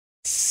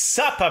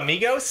Sup,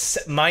 amigos?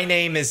 My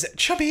name is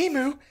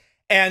Chubbyemu,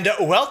 and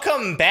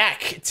welcome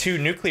back to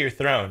Nuclear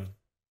Throne.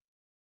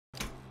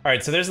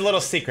 Alright, so there's a little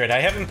secret.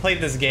 I haven't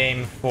played this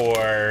game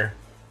for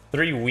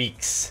 3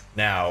 weeks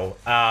now.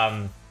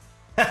 I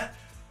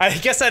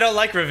guess I don't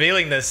like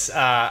revealing this,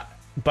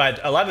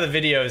 but a lot of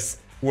the videos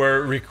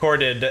were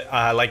recorded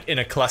like in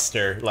a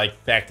cluster,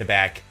 like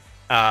back-to-back.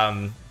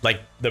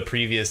 Like the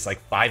previous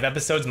 5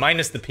 episodes,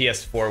 minus the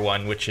PS4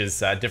 one, which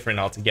is different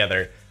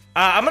altogether.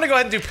 I'm gonna go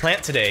ahead and do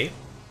plant today.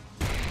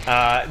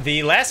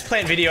 The last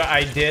plant video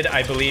I did,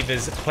 I believe,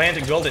 is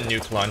plant golden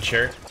nuke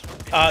launcher.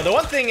 The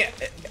one thing,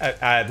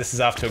 this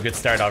is off to a good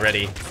start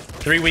already.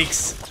 3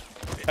 weeks,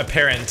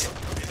 apparent.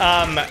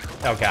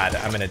 Oh god,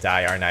 I'm gonna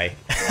die, aren't I?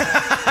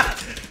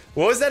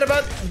 What was that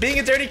about being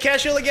a dirty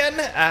casual again?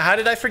 How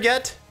did I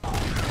forget?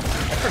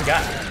 I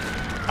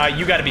forgot.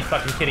 You gotta be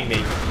fucking kidding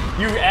me.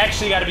 You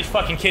actually gotta be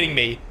fucking kidding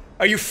me.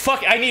 Are you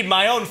I need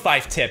my own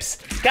 5 tips.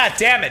 God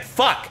damn it,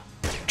 fuck.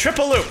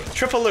 Triple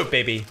loop,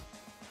 baby.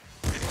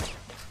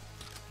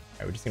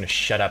 Alright, we're just gonna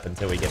shut up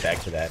until we get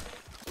back to that.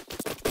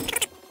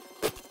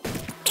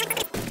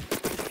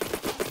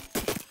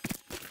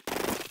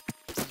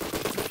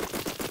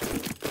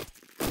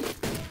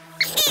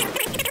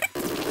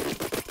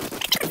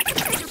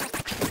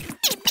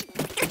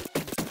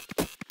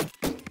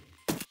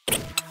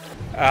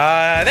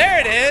 There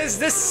it is!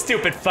 This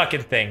stupid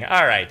fucking thing.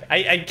 Alright,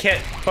 I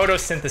can't...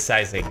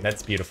 Photosynthesizing.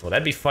 That's beautiful.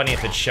 That'd be funny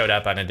if it showed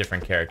up on a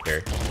different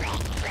character.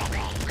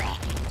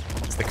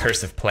 It's the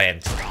curse of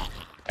plant.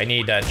 I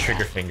need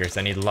trigger fingers.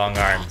 I need long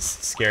arms.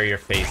 Scare your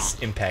face.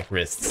 Impact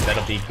wrists.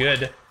 That'll be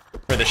good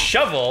for the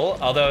shovel,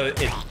 although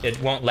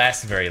it won't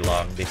last very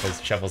long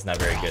because shovel's not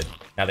very good.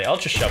 Now the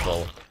ultra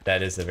shovel,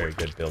 that is a very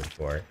good build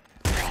for.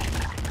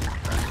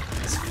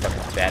 It's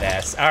fucking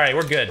badass. Alright,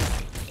 we're good.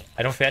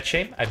 I don't fat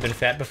shame. I've been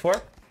fat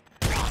before.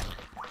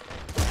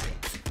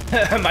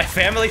 My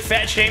family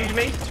fat shamed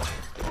me.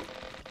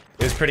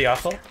 It was pretty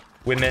awful.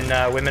 Women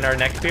are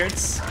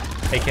neckbeards,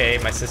 aka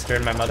my sister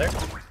and my mother.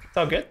 It's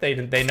all good.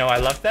 They know I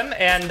love them,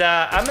 and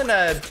I'm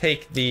gonna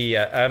take the.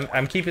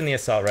 I'm keeping the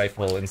assault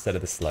rifle instead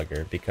of the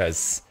slugger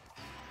because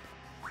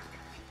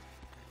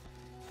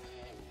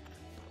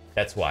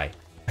that's why.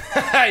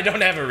 I don't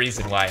have a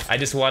reason why. I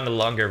just want a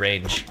longer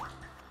range.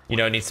 You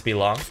know, it needs to be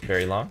long,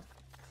 very long.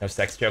 No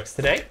sex jokes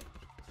today.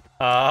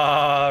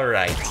 All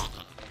right.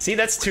 See,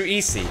 that's too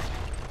easy.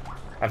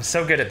 I'm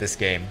so good at this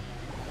game.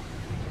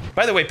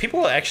 By the way, people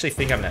will actually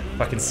think I'm not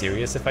fucking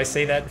serious if I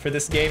say that for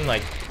this game.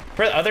 Like,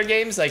 for other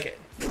games, like,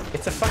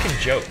 it's a fucking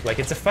joke. Like,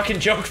 it's a fucking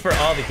joke for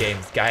all the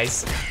games,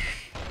 guys.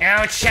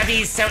 Oh,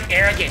 Chubby's so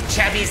arrogant.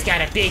 Chubby's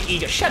got a big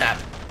ego. Shut up.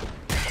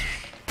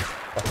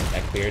 Fucking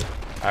neckbeard.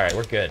 All right,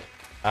 we're good.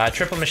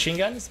 Triple machine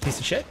guns, piece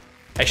of shit.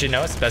 Actually,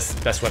 no, it's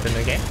best weapon in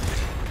the game.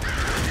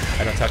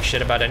 I don't talk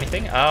shit about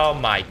anything. Oh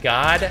my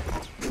god.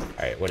 All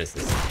right, what is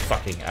this?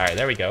 Fucking. All right,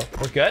 there we go.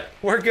 We're good.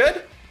 We're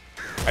good.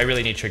 I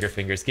really need trigger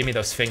fingers. Give me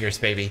those fingers,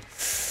 baby.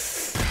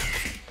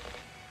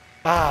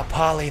 Ah,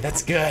 Polly,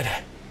 that's good.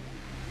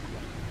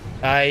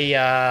 Fuck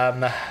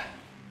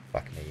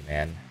me,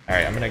 man. All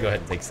right, I'm gonna go ahead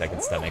and take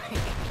second stomach.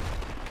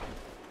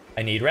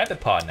 I need rapid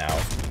paw now.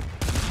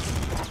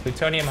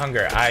 Plutonium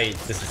hunger.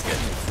 This is good.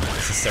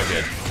 This is so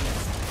good.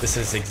 This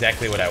is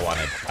exactly what I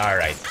wanted. All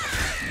right.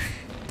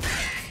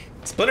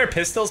 Splinter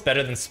pistol's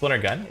better than splinter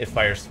gun. It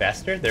fires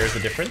faster. There is a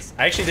difference.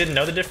 I actually didn't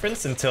know the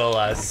difference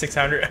until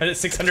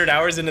 600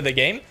 hours into the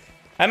game.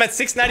 I'm at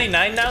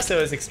 699 now, so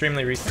it's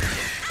extremely recent.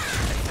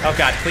 Oh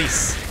god,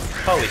 please.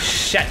 Holy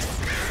shit.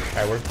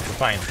 Alright, we're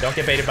fine. Don't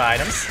get baited by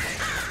items.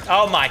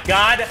 Oh my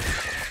god!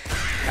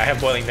 I have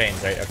boiling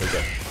veins, right? Okay,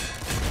 good.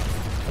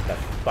 What the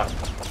fuck?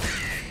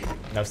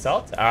 No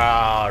salt?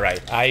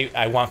 Alright,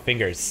 I want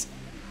fingers.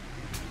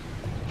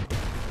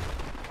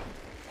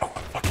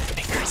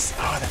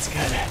 Oh, that's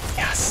good.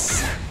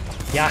 Yes.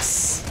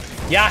 Yes.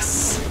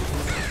 Yes.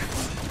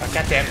 Oh,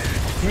 goddamn.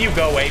 Can you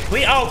go away,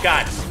 please? Oh,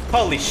 God.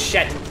 Holy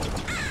shit.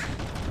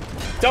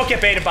 Don't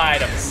get baited by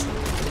items.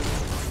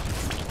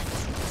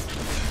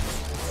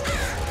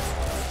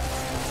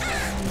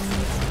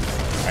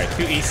 Alright,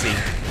 too easy.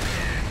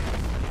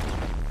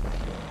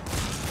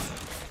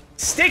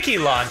 Sticky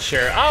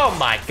launcher. Oh,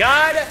 my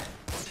God.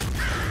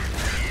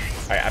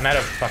 Alright, I'm out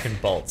of fucking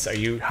bolts.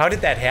 How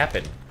did that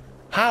happen?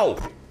 How?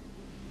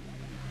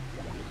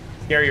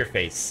 Scare your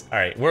face. All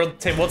right, we'll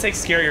take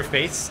scare your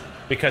face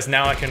because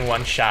now I can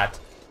one-shot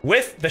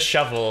with the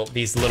shovel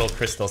these little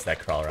crystals that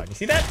crawl around. You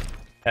see that?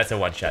 That's a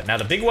one-shot. Now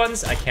the big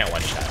ones, I can't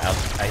one-shot.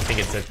 I think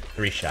it's a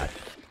 3-shot.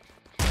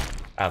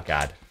 Oh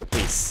god,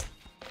 please.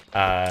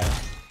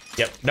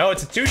 Yep. No,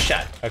 it's a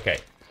 2-shot. Okay.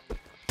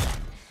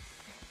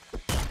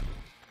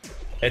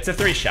 It's a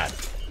 3-shot.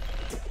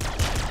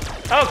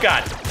 Oh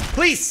god,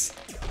 please.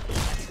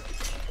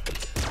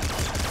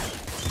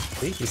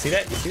 See? You see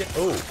that? You see that?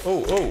 Oh,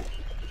 oh, oh.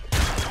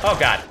 Oh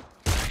god.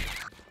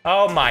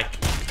 Oh my.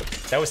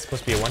 That was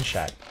supposed to be a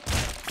one-shot.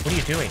 What are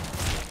you doing?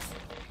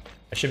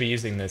 I should be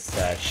using this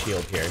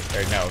shield here.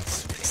 Or no,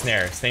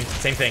 snare. Same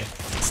thing.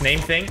 Same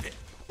thing. Can't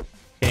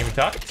even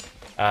talk.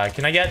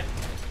 Can I get...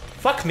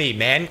 Fuck me,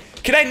 man.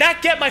 Can I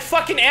not get my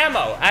fucking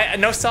ammo?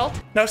 No salt?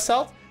 No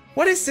salt?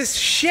 What is this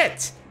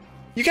shit?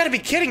 You gotta be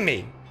kidding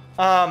me.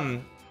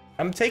 I'm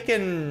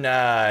taking,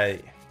 God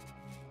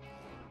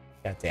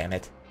damn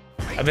it.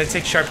 I'm gonna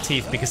take sharp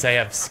teeth because I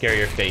have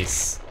scarier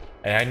face.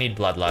 And I need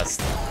bloodlust.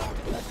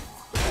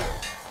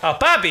 Oh,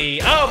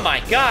 Bobby! Oh my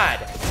god!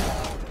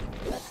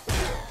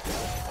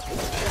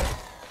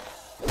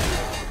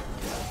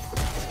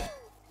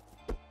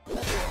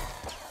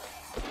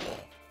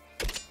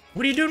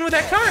 What are you doing with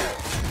that car?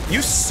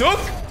 You suck!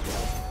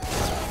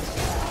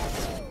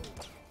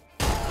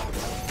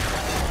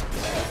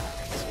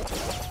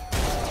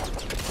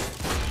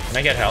 Can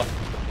I get help?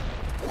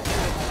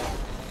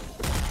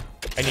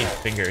 I need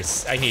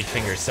fingers. I need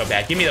fingers so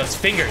bad. Give me those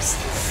fingers.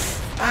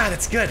 Ah,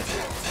 that's good.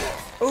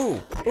 Ooh,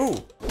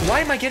 ooh. Why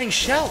am I getting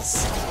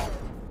shells?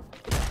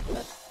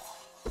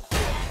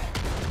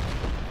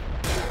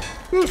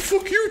 Oh,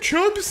 fuck you,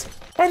 Chubs.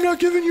 I'm not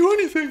giving you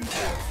anything.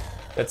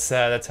 That's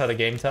how the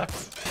game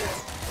talks.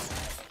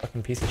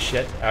 Fucking piece of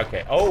shit.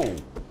 Okay. Oh.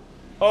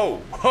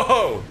 Oh.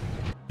 Ho.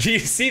 Do you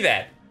see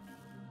that?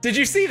 Did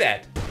you see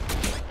that?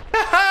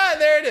 Haha,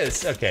 there it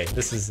is. Okay,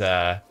 this is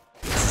so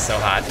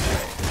hot.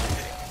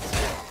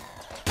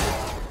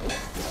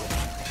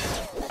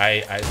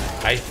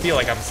 I feel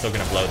like I'm still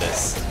gonna blow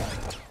this.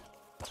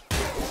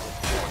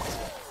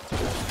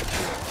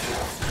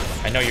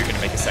 I know you're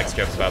gonna make a sex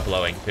joke about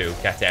blowing too.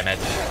 God damn it.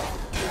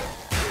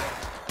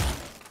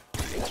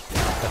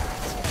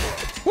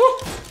 Woo!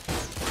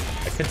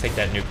 I could take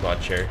that nuke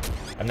launcher.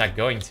 I'm not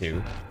going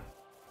to.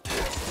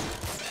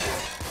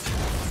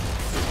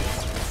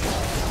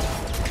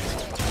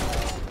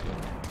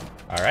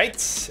 All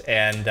right,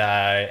 and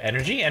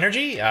energy?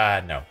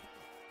 No,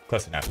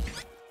 close enough.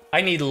 I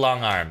need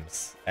long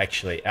arms,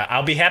 actually.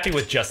 I'll be happy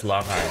with just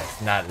long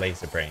arms, not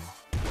laser brain.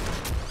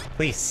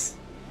 Please.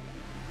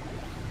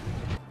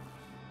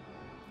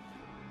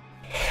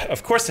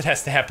 Of course it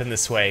has to happen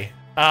this way.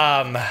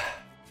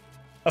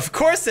 Of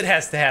course it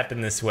has to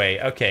happen this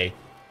way. Okay,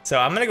 so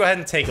I'm gonna go ahead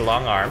and take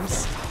long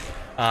arms.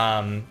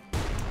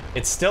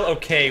 It's still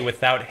okay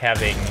without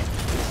having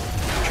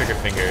trigger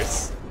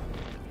fingers.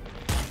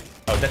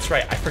 Oh, that's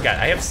right, I forgot.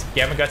 I have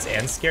Gamma Guts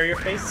and Scarier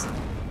Face.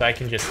 So I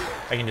can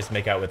just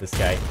make out with this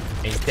guy.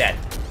 And he's dead.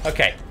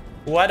 Okay.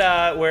 What,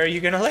 where are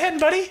you gonna land,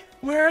 buddy?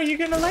 Where are you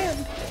gonna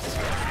land?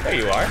 There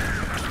you are.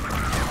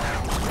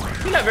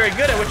 You're not very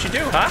good at what you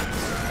do, huh?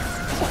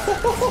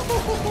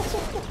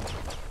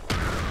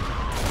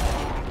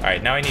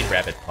 Alright, now I need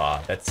Rabbit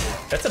Paw.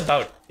 That's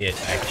about it,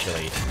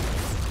 actually.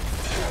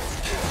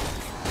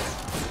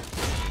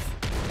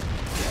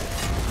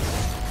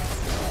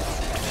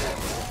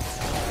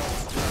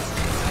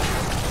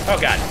 Oh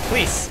god,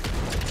 please.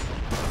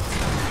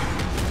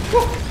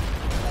 Woo.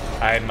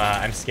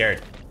 I'm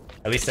scared.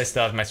 At least I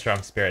still have my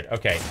strong spirit.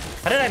 Okay,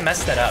 how did I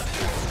mess that up?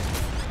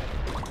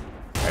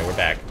 All right, we're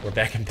back. We're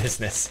back in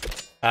business.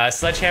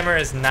 Sledgehammer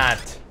is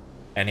not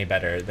any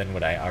better than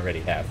what I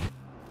already have.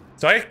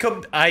 So I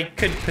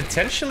could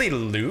potentially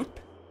loop,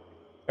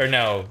 or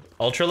no,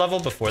 ultra level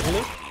before the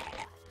loop,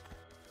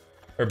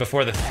 or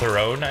before the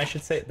throne, I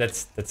should say.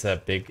 That's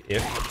a big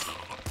if.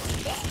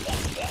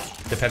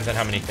 Depends on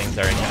how many things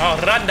are in here. Oh,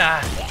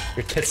 Randa!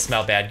 Your tits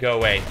smell bad. Go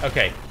away.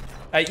 Okay.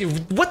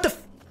 What the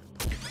f—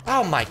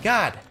 Oh my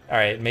god.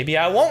 Alright, maybe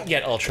I won't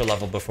get ultra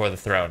level before the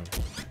throne.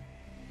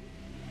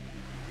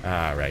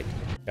 Alright.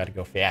 Gotta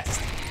go fast.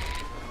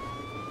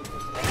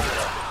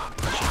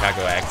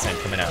 Chicago accent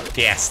coming out.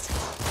 Fast.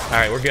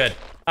 Alright, we're good.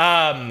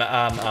 Oh,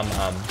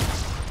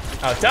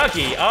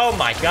 doggy. Oh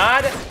my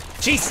god.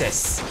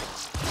 Jesus.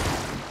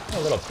 What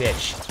a little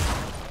bitch.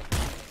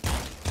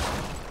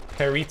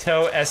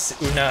 Perito es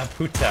una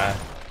puta.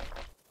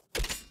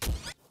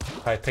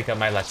 I pick up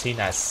my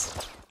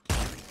Latinas.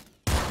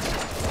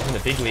 I'm in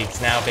the big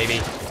leagues now, baby.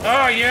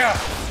 Oh, yeah!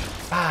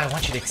 Ah, I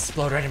want you to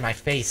explode right in my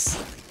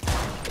face.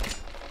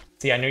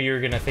 See, I knew you were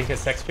gonna think a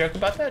sex joke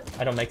about that.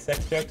 I don't make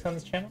sex jokes on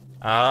this channel.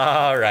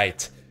 All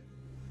right.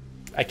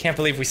 I can't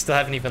believe we still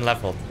haven't even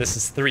leveled. This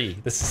is 3.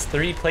 This is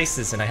 3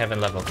 places and I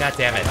haven't leveled. God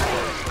damn it.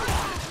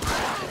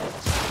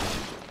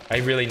 I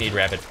really need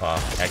Rabbit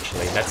Paw,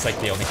 actually. That's like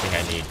the only thing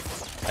I need.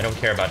 I don't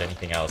care about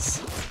anything else.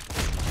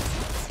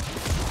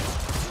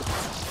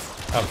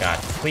 Oh god,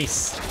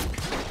 please.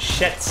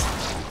 Shit.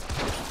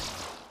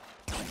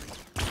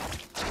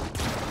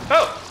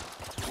 Oh!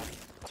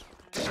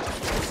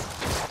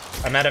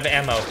 I'm out of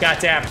ammo. God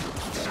damn.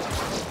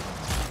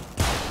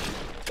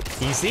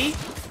 Easy.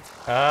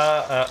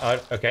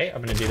 Okay,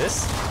 I'm gonna do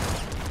this.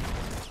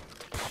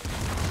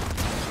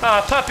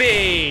 Ah,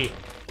 puppy!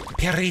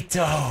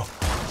 Perito!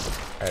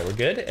 Alright, we're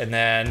good. And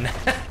then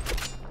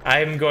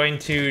I'm going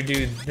to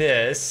do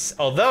this.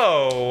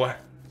 Although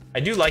I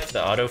do like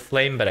the auto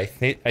flame, but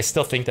I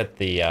still think that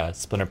the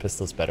splinter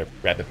pistol's better.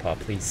 Rabbit Paw,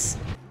 please.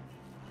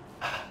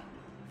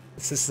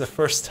 This is the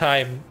first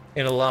time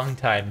in a long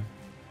time,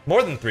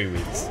 more than 3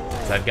 weeks,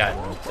 since I've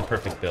gotten the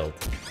perfect build.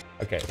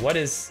 Okay, what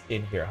is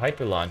in here?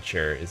 Hyper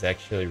launcher is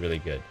actually really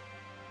good.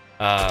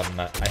 I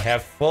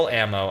have full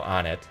ammo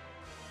on it.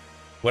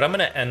 What I'm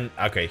gonna end.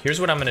 Okay, here's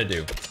what I'm gonna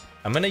do.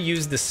 I'm gonna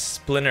use the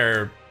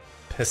splinter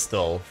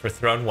pistol for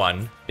Throne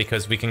 1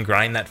 because we can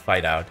grind that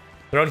fight out.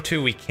 Throne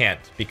 2 we can't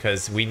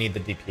because we need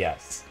the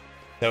DPS.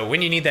 So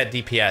when you need that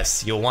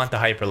DPS, you'll want the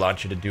hyper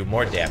launcher to do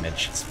more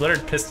damage.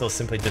 Splintered pistol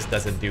simply just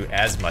doesn't do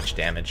as much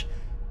damage.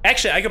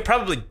 Actually, I could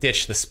probably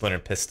ditch the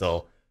splintered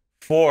pistol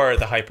for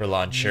the hyper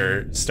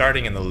launcher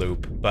starting in the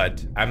loop,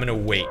 but I'm gonna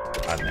wait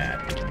on that.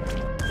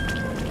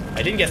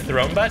 I didn't get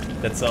thrown, but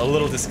that's a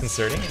little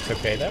disconcerting. It's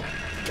okay though.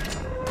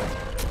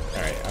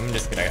 All right, I'm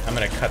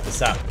gonna cut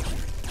this up.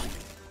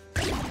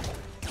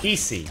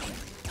 Easy.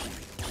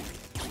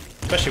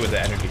 Especially with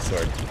the energy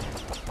sword.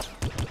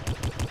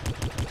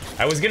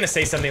 I was gonna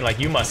say something like,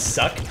 you must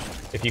suck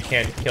if you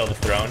can't kill the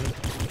throne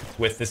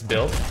with this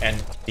build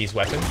and these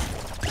weapons.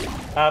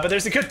 But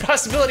there's a good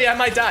possibility I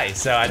might die,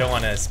 so I don't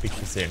want to speak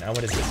too soon. Oh,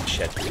 what is this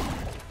shit?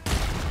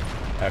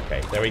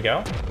 Okay, there we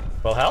go.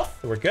 Full health,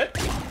 we're good.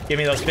 Give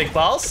me those big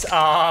balls.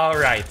 All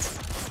right.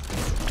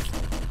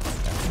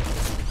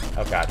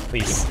 Oh god,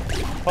 please.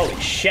 Holy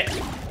shit.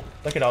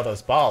 Look at all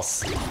those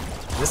balls.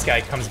 This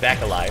guy comes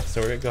back alive,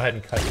 so we're gonna go ahead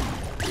and cut him.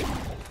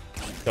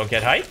 Don't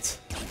get hyped.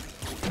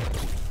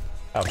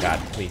 Oh god,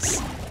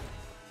 please.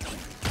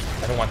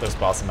 I don't want those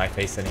balls in my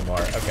face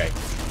anymore. Okay.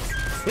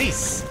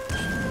 Please.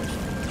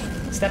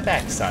 Step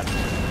back, son.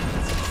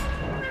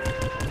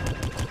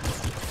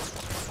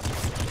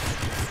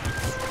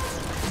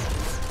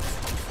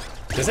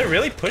 Does it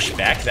really push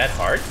back that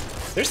hard?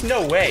 There's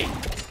no way.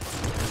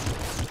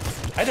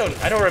 I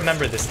don't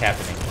remember this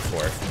happening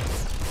before.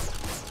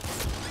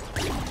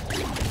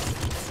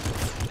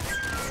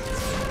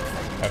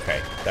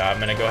 Okay, so I'm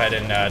gonna go ahead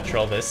and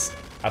troll this.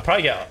 I'll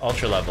probably get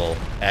ultra level,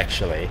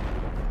 actually.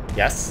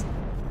 Yes?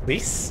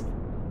 Please?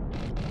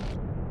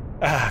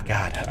 Ah,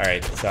 God. All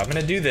right, so I'm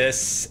gonna do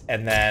this,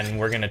 and then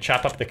we're gonna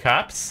chop up the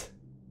cops.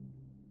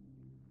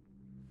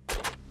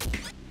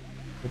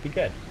 Would be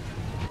good.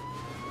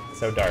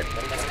 So dark.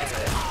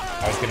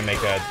 I was gonna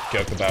make a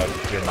joke about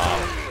your mom.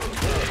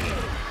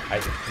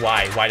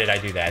 Why? Why did I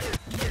do that?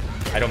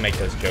 I don't make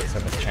those jokes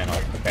on this channel.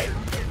 Okay.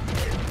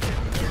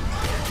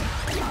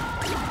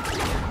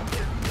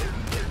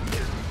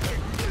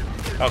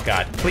 Oh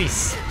God,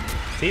 please.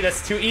 See,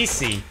 that's too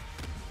easy.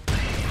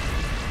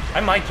 I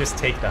might just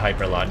take the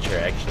hyper launcher,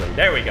 actually.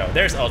 There we go.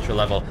 There's ultra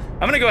level.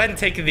 I'm gonna go ahead and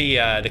take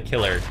the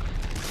killer.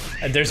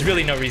 And there's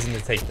really no reason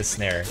to take the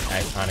snare,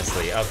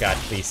 honestly. Oh God,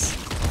 please.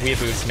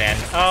 Weeaboos, man.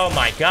 Oh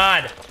my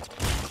God.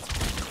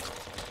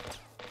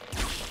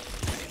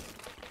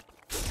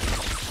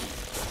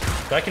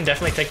 So I can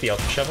definitely take the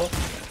ultra shovel.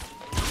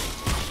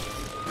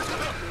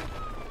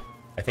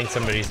 I think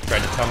somebody's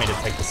trying to tell me to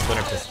take the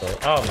splinter pistol.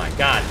 Oh my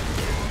God.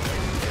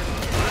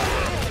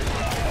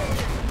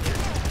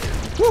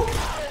 Woo!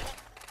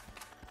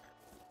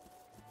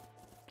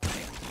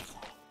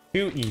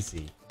 Too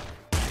easy.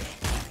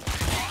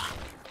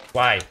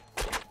 Why?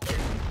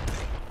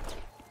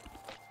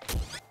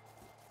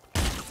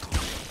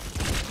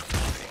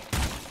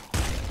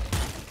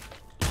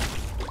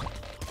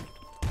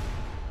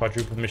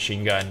 Quadruple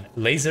machine gun.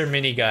 Laser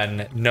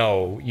minigun.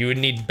 No. You would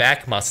need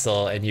back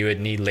muscle and you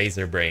would need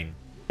laser brain.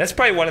 That's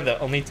probably one of the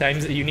only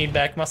times that you need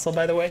back muscle,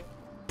 by the way.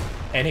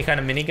 Any kind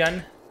of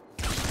minigun.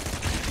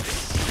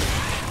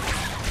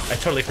 I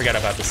totally forgot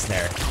about the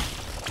snare.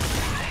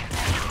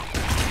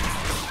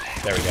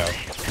 There we go.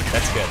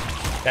 That's good.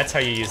 That's how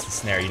you use the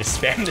snare. You just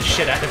spam the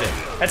shit out of it.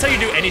 That's how you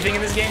do anything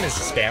in this game, is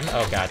spam.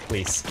 Oh God,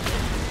 please.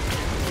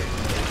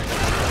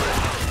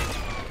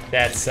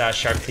 That's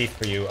sharp teeth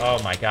for you.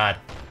 Oh my God.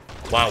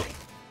 Wow.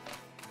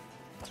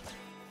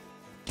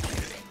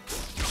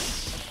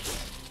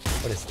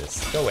 What is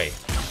this? Go away.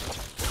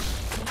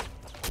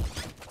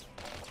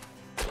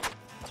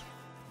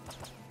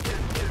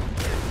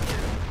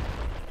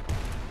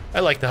 I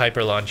like the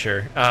hyper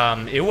launcher.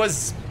 It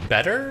was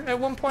better at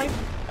one point.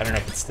 I don't know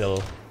if it's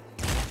still...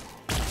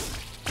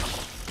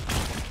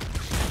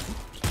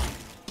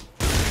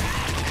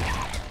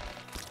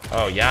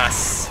 Oh,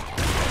 yes.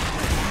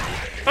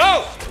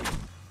 Oh!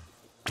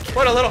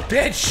 What a little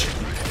bitch!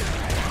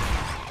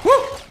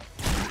 Woo!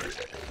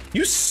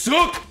 You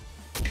suck!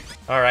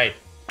 Alright.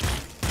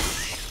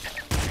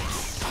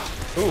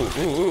 Ooh, ooh,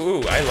 ooh,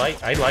 ooh. I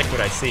like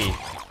what I see.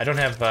 I don't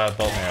have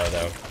bolt arrow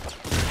though.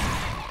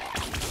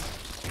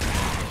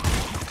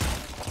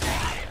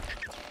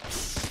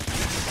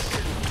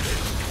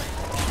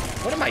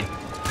 What am I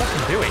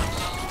fucking doing?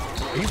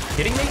 Are you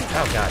kidding me?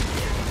 Oh God.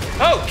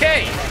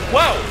 Okay!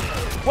 Whoa!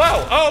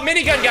 Whoa! Oh,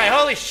 minigun guy!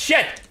 Holy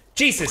shit!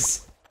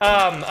 Jesus!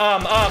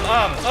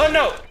 Oh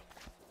no!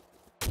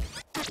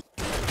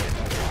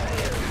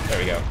 There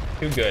we go.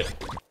 Too good.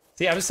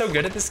 See, I was so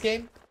good at this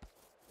game.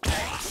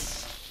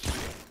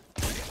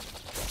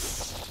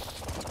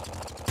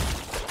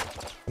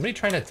 Somebody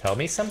trying to tell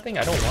me something?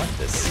 I don't want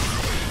this.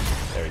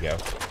 There we go.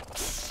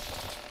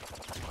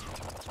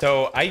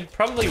 So, I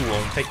probably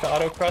won't take the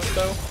auto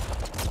crossbow.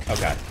 Oh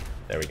God.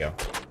 There we go.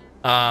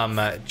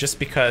 Just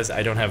because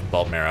I don't have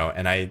bulb marrow,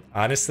 and I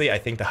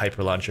think the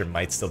hyper launcher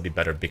might still be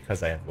better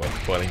because I have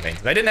boiling veins.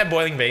 If I didn't have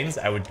boiling veins,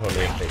 I would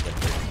totally have taken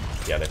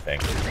the other thing.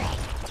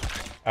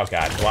 Oh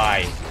God,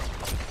 why?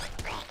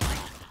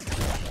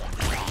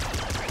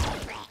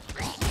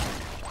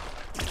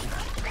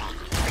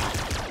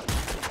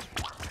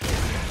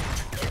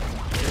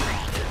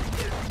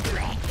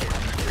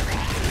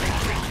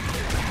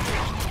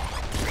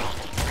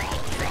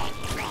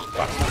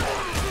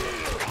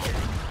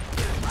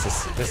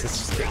 This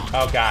is.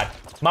 Oh god.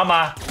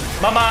 Mama.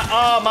 Mama.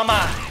 Oh,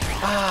 mama.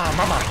 Ah,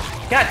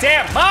 mama. God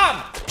damn,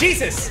 mom.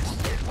 Jesus.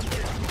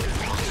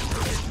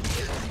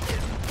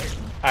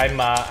 I'm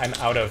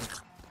out of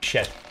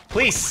shit.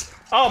 Please.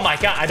 Oh my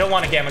god. I don't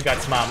want a Gamma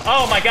Guts, mom.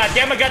 Oh my god.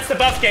 Gamma Guts the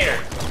buff gator.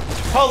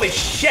 Holy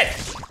shit.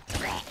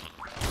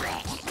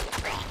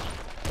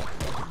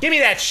 Give me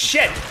that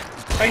shit.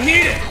 I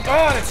need it.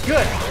 Oh, that's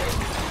good.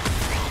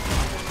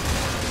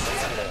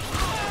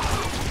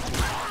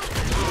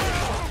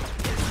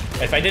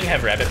 If I didn't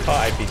have Rabbit Paw,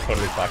 I'd be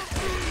totally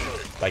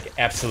fucked. Like,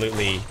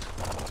 absolutely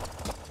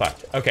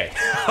fucked. Okay.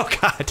 Oh,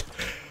 God.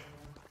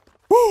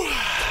 Woo.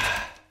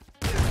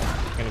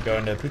 I'm gonna go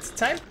into pizza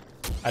time.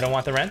 I don't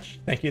want the wrench.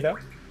 Thank you, though.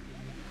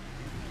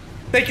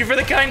 Thank you for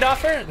the kind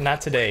offer.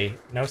 Not today.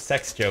 No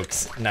sex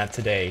jokes. Not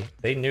today.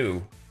 They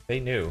knew. They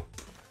knew.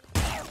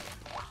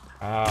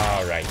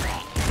 All right.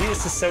 See,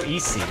 this is so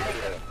easy.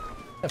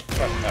 What the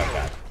fuck? Oh,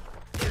 God.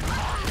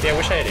 Yeah, I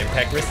wish I had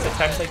impact wrist at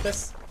times like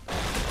this.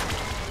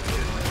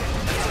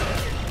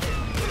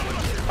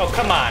 Oh,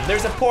 come on.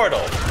 There's a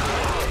portal.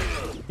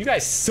 You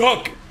guys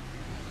suck.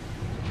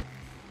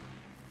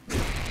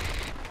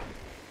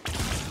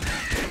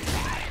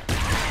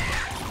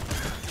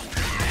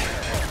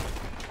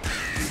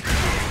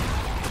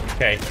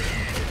 Okay.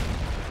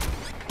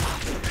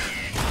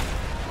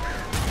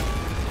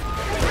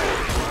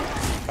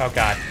 Oh,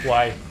 God.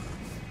 Why?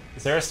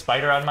 Is there a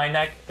spider on my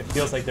neck? It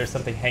feels like there's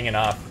something hanging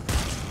off.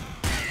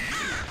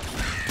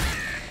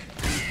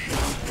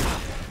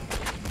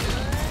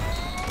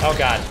 Oh,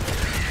 God.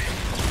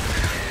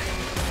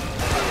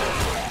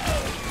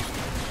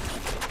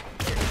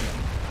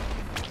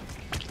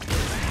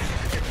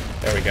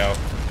 There we go.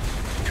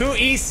 Too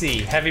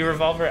easy. Heavy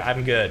revolver.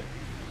 I'm good.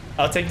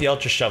 I'll take the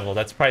ultra shovel.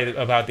 That's probably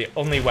about the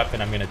only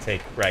weapon I'm gonna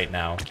take right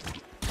now.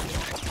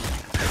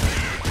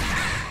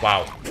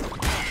 Wow.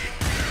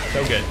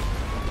 So good.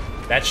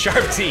 That's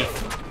sharp teeth.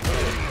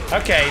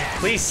 Okay,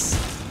 please.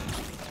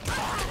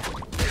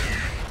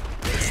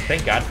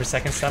 Thank God for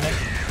second stomach.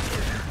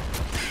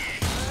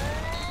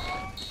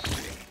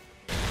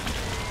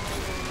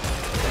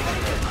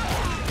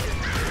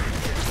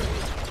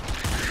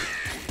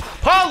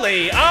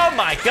 Polly! Oh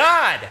my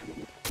God!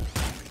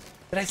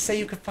 Did I say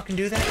you could fucking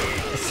do that?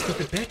 You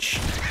stupid bitch.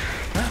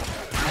 Huh?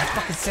 Did I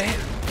fucking say it?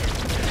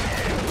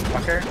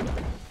 Fucker.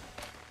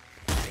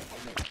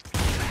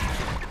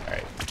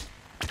 Alright.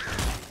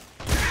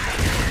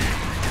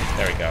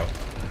 There we go.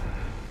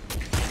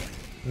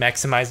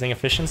 Maximizing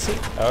efficiency?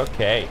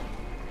 Okay.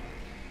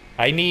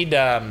 I need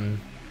ammo,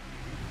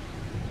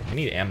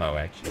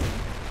 actually.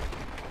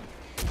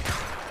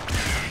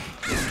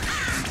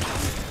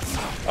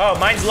 Oh,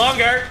 mine's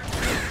longer!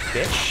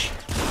 Bitch.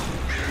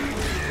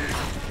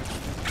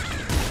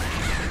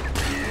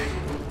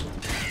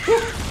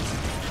 Whew.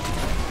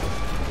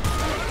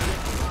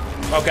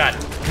 Oh god,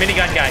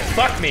 minigun guy,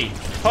 fuck me!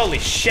 Holy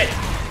shit!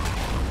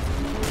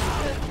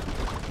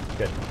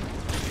 Good.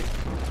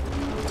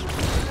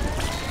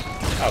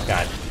 Oh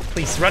god,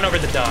 please run over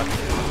the dog.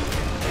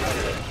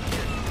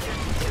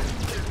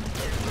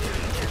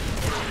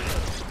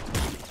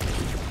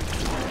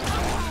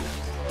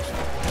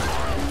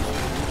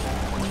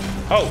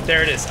 Oh,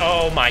 there it is.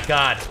 Oh my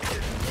god.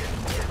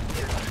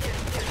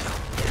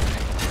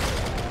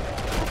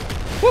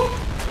 Woo!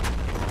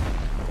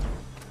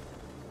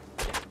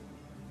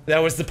 That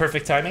was the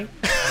perfect timing.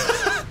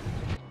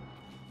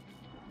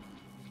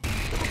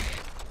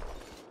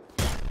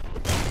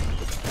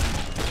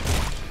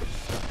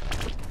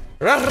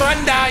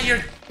 Randa,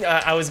 your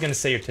I was gonna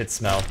say your tits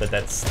smell, but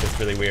that's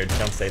really weird.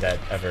 Don't say that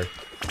ever.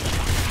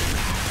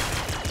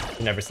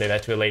 You never say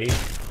that to a lady.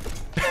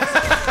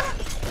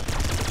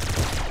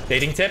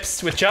 Dating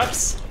tips with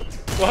Chubbs.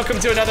 Welcome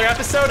to another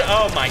episode.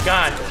 Oh my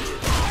god.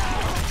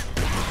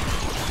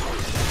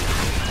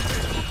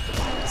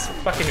 This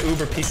fucking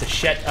Uber piece of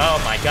shit.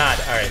 Oh my god.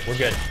 All right, we're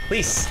good.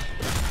 Please,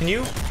 can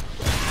you?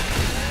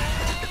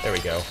 There we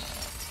go.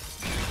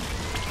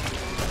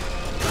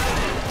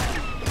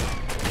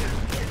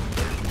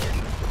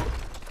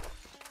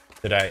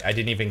 I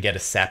didn't even get a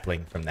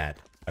sapling from that.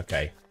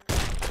 Okay.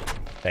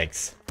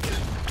 Thanks.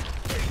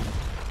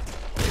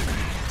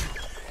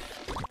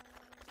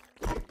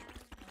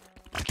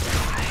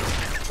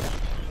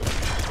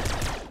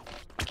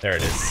 There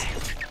it is.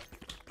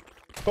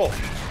 Cool.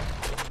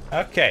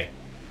 Okay.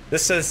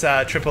 This is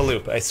triple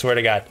loop, I swear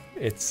to God.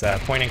 It's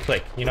point and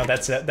click. You know,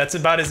 that's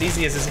about as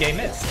easy as this game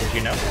is. Did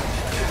you know?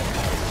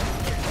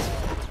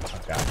 Oh,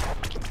 God.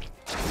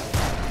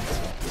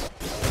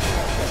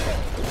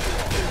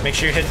 Make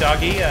sure you hit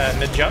doggy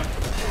mid-jump.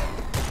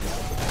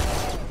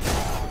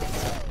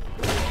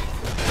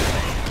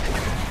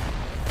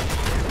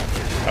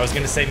 I was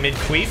gonna say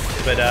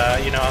mid-queef, but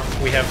you know,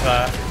 we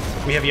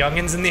have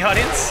youngins in the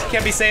audience.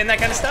 Can't be saying that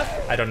kind of stuff.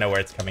 I don't know where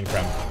it's coming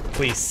from.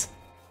 Please.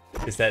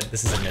 This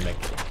is a mimic.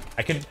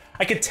 I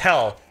could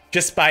tell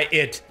just by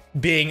it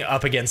being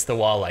up against the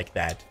wall like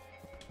that.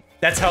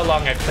 That's how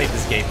long I've played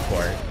this game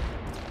for.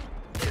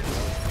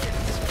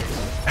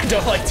 I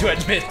don't like to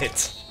admit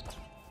it.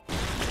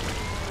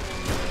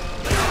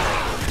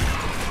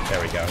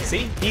 There we go.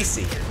 See?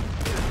 Easy.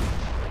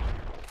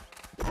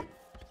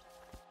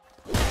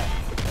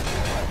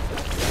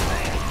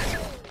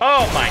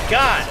 Oh my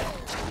god!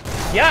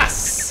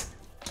 Yes!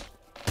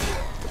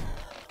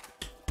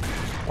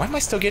 Why am I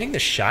still getting the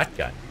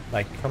shotgun?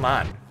 Like, come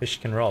on.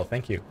 Fish can roll.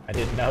 Thank you. I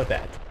didn't know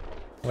that.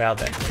 Well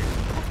then.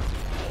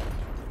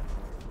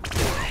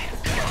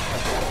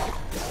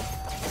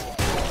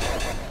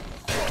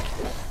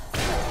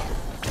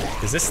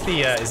 Is this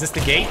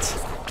the gate?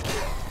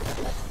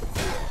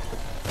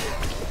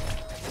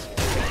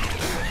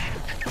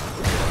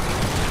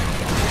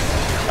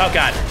 Oh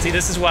god. See,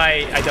 this is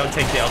why I don't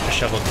take the Ultra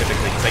Shovel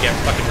typically, because I get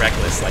fucking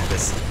reckless like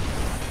this.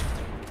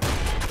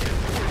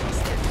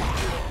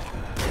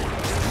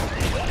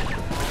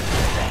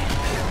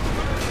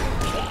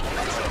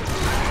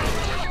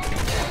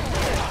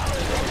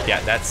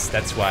 Yeah,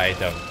 that's why I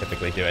don't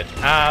typically do it.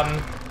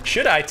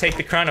 Should I take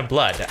the Crown of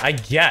Blood? I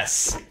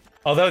guess.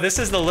 Although this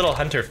is the little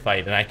hunter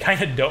fight, and I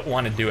kind of don't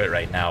want to do it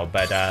right now,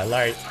 but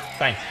alright,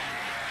 fine.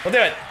 We'll do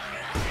it.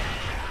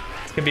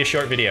 It's gonna be a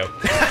short video.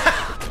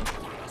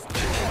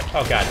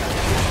 Oh god.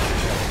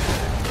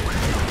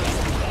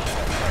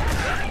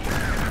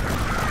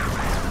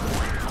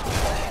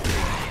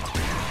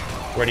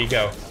 Where'd he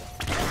go?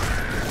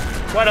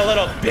 What a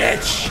little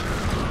bitch!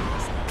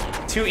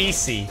 Too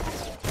easy.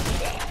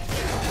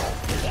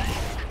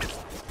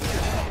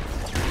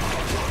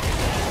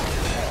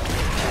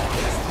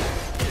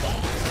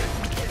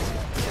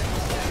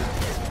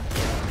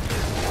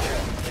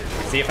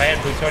 See, if I had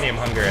plutonium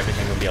hunger,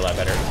 everything would be a lot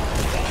better.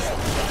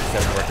 It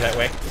doesn't work that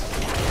way.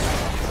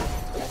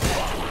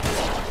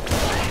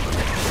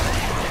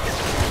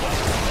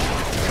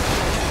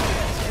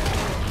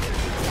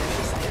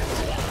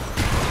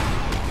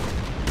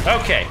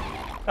 Okay.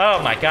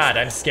 Oh my god,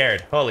 I'm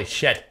scared. Holy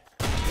shit.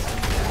 I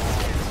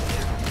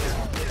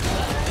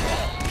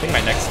think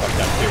my neck's fucked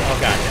up too. Oh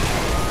god.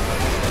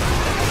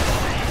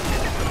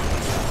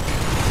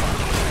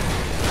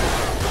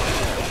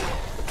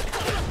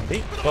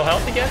 See? Full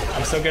health again?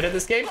 I'm so good at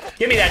this game.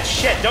 Give me that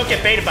shit. Don't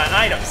get baited by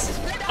items.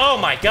 Oh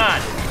my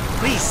god.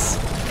 Please.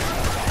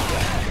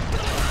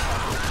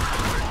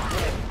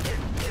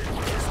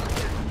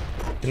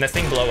 Can that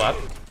thing blow up?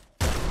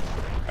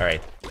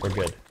 Alright, we're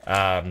good.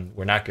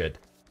 We're not good.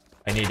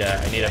 I need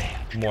a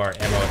more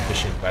ammo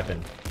efficient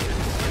weapon.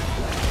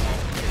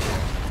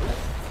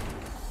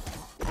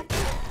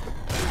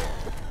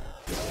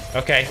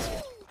 Okay.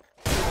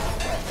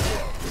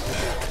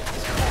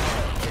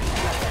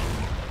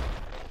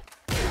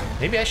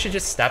 Maybe I should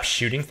just stop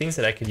shooting things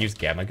that I could use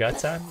gamma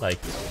guts on? Like,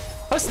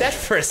 how's that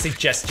for a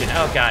suggestion?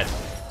 Oh god.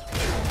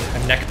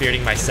 I'm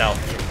neckbearding myself.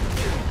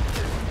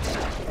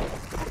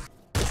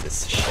 What's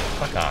this shit?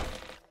 Fuck off.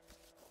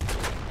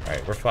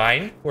 Alright, we're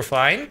fine. We're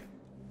fine.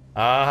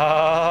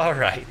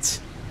 Alright.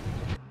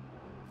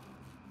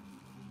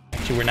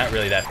 Actually, we're not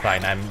really that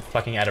fine. I'm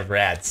fucking out of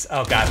rads.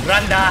 Oh god,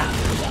 Randa!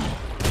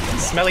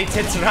 Smelly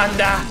tits,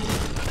 Randa!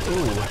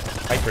 Ooh,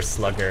 Hyper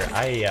Slugger.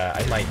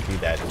 I might do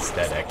that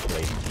instead,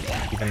 actually.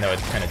 Even though it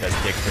kind of does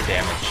dig for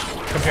damage.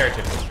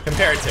 Comparatively.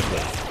 Comparatively.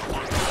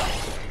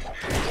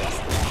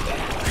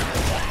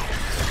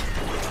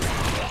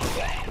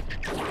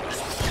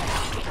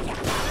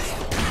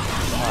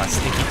 Oh,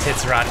 stinky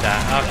tits, Randa.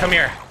 Oh, come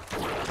here.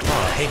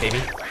 Oh, hey,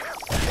 baby.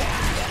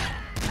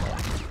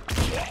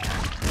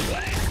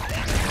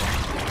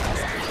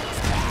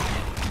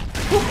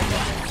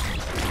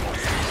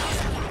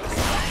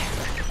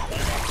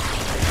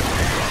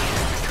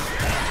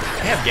 I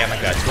have gamma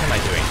guts. What am I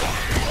doing?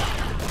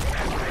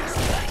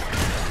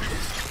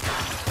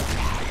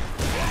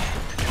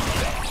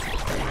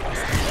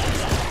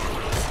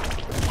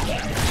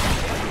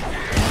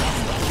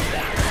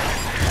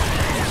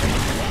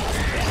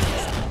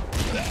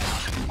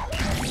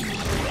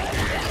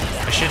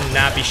 I should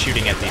not be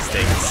shooting at these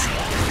things.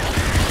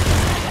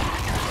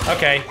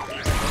 Okay.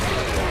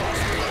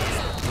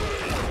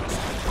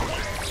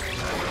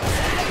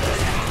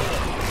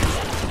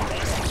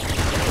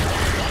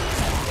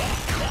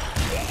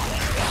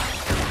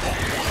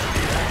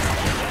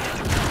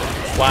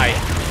 Why?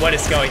 What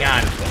is going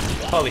on?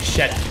 Holy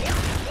shit.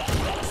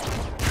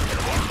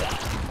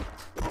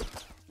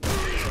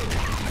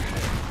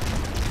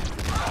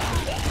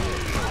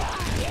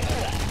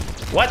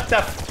 What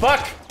the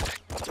fuck?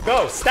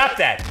 Go, stop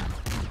that.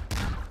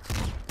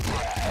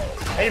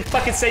 I didn't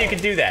fucking say you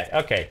could do that.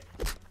 Okay.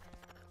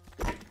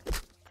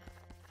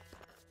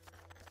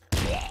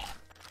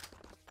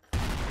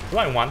 Do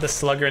I want the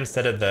slugger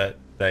instead of the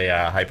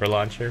hyper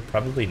launcher?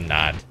 Probably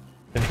not,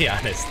 to be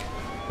honest.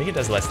 I think it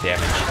does less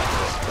damage.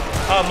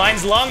 Oh,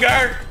 mine's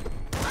longer!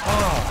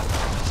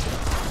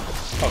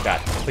 Oh. Oh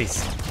god,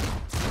 please.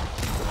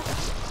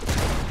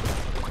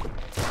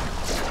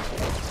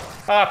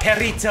 Ah,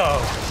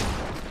 perrito!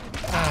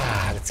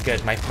 Ah, that's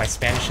good. My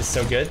Spanish is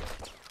so good.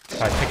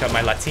 I pick up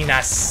my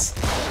Latinas.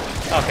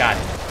 Oh god.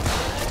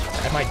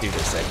 I might do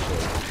this,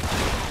 actually.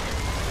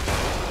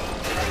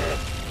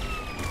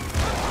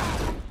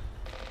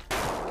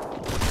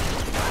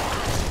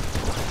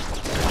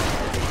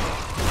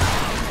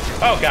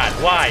 Oh god,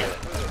 why?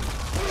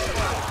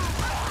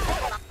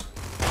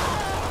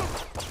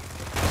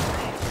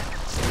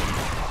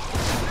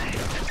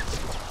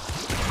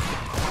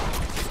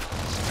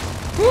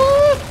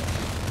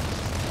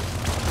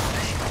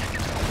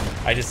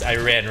 I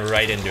ran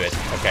right into it.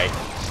 Okay.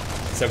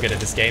 So good at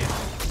this game.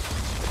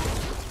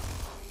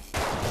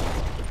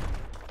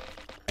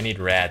 I need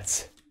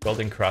rads.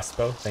 Golden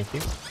crossbow, thank you.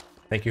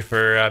 Thank you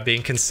for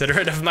being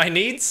considerate of my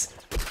needs.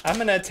 I'm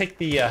gonna take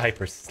the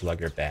hyper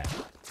slugger back.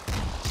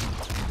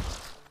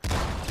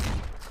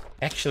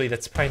 Actually,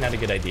 that's probably not a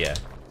good idea.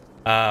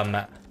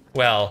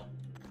 Well,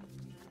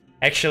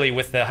 actually,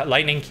 with the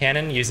lightning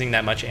cannon using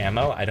that much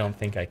ammo, I don't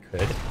think I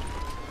could.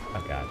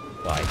 Oh god,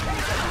 why?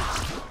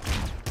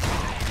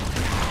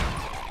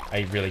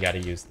 I really gotta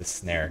use the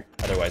snare,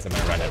 otherwise I'm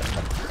gonna run out of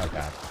time. Oh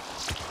god.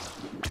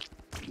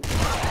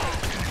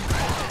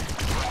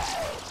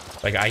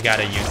 Like, I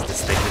gotta use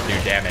this thing to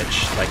do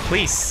damage. Like,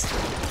 please!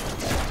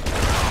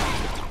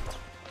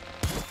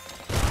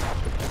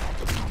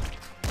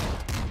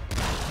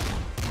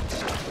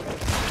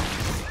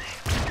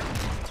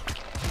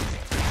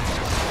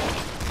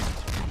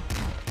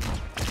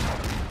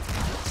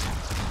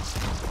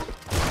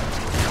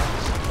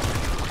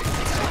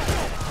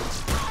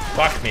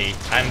 Fuck me.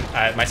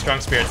 My strong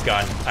spirit's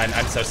gone.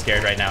 I'm so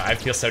scared right now. I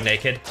feel so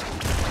naked.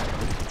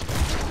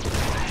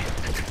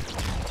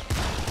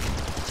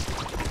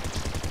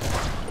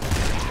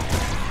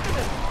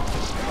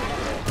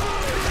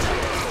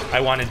 I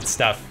wanted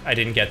stuff. I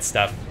didn't get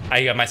stuff.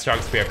 I got my strong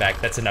spirit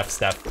back. That's enough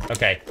stuff.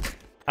 Okay.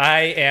 I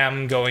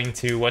am going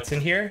to... What's in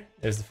here?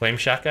 There's the flame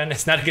shotgun.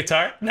 It's not a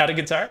guitar? Not a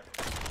guitar?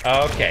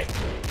 Okay.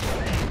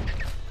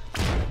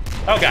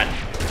 Oh, God.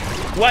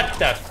 What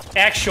the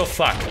actual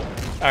fuck?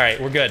 All right,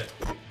 we're good.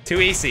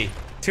 Too easy.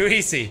 Too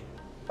easy.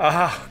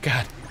 Oh,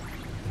 God.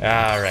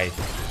 All right.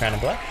 Crown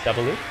of blood.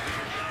 Double loop.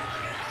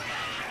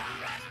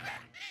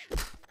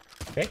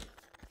 Okay.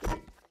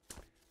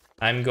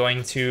 I'm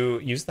going to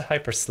use the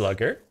hyper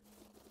slugger.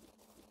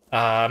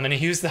 I'm gonna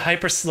use the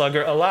hyper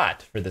slugger a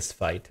lot for this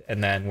fight,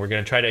 and then we're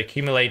gonna try to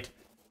accumulate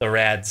the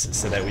rads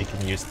so that we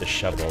can use the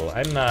shovel.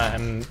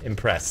 I'm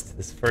impressed.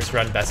 This first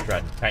run, best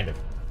run, kind of.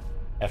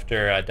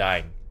 After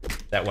dying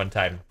that one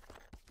time,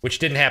 which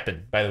didn't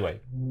happen, by the way.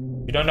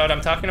 You don't know what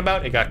I'm talking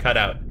about? It got cut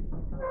out.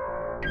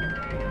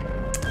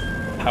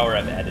 Power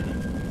of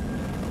editing.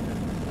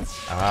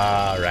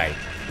 All right,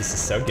 this is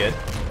so good.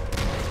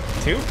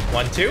 2,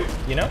 1, 2.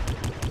 You know.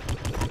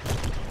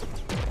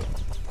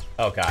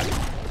 Oh God.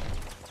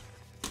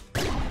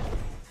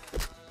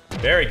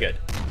 Very good.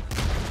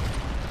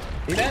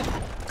 See that?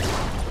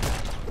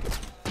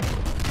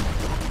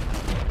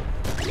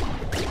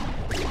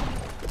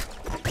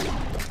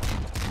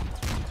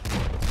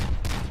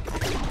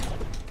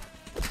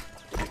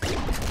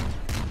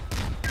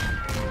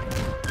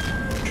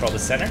 Control the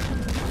center.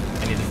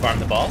 I need to farm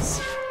the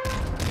balls.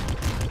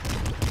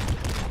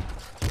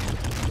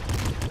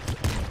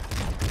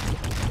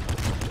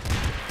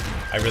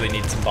 I really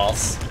need some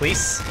balls,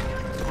 please.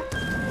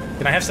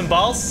 Can I have some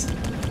balls?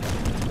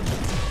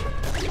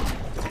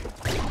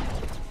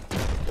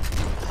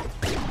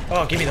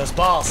 Oh, give me those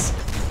balls.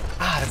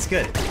 Ah, that's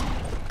good. All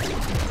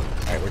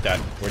right, we're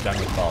done. We're done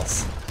with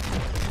balls.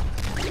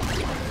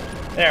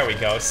 There we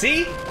go.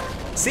 See?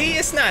 See,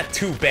 it's not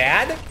too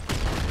bad. All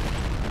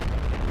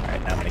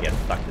right, now I'm gonna get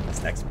fucked in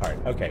this next part.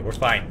 Okay, we're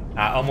fine.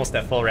 Almost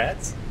at full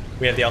rads.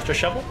 We have the ultra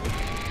shovel.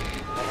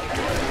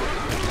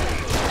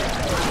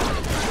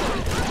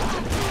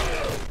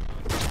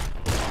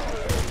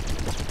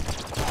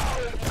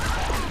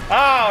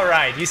 All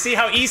right, you see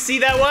how easy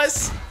that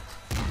was?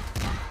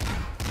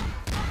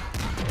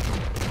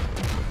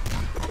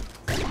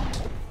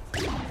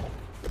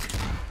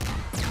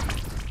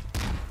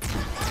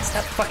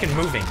 Stop fucking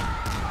moving.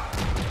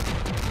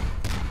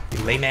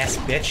 You lame ass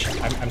bitch.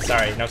 I'm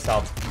sorry, no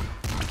salt.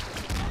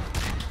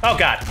 Oh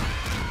God.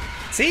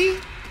 See?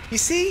 You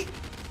see?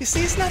 You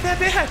see, it's not that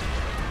bad.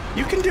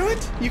 You can do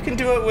it. You can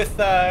do it with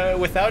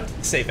without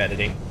safe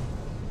editing.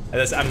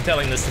 I'm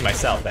telling this to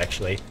myself,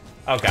 actually.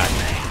 Oh God.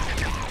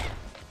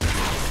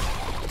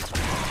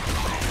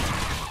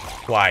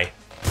 Why?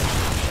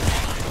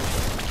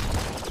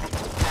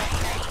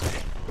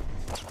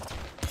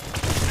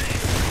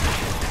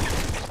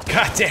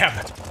 God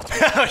damn.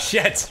 Oh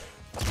shit.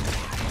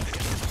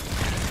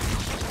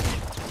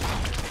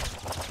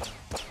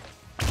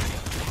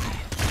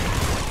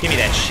 Give me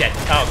that shit.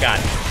 Oh God.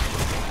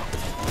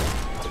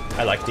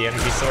 I like the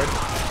energy sword.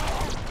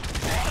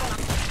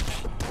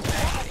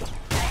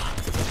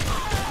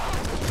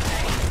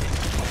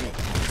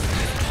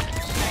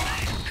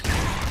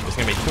 There's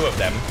gonna be 2 of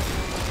them.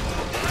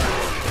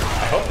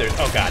 I hope there's...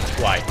 Oh God,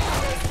 why?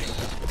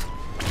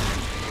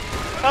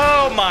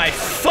 Oh my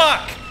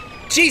fuck!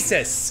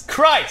 Jesus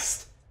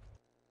Christ!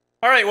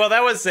 Alright, well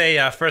that was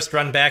a first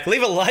run back.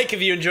 Leave a like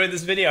if you enjoyed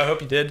this video, I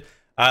hope you did.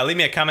 Leave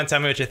me a comment, tell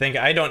me what you think.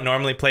 I don't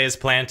normally play as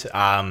Plant.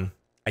 I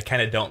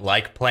kind of don't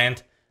like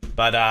Plant.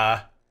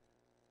 But,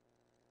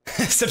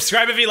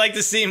 subscribe if you'd like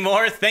to see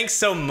more. Thanks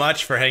so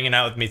much for hanging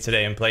out with me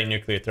today and playing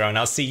Nuclear Throne.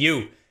 I'll see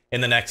you in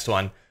the next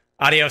one.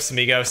 Adios,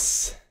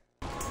 amigos.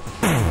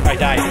 I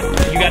died.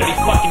 You gotta be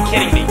fucking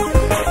kidding me.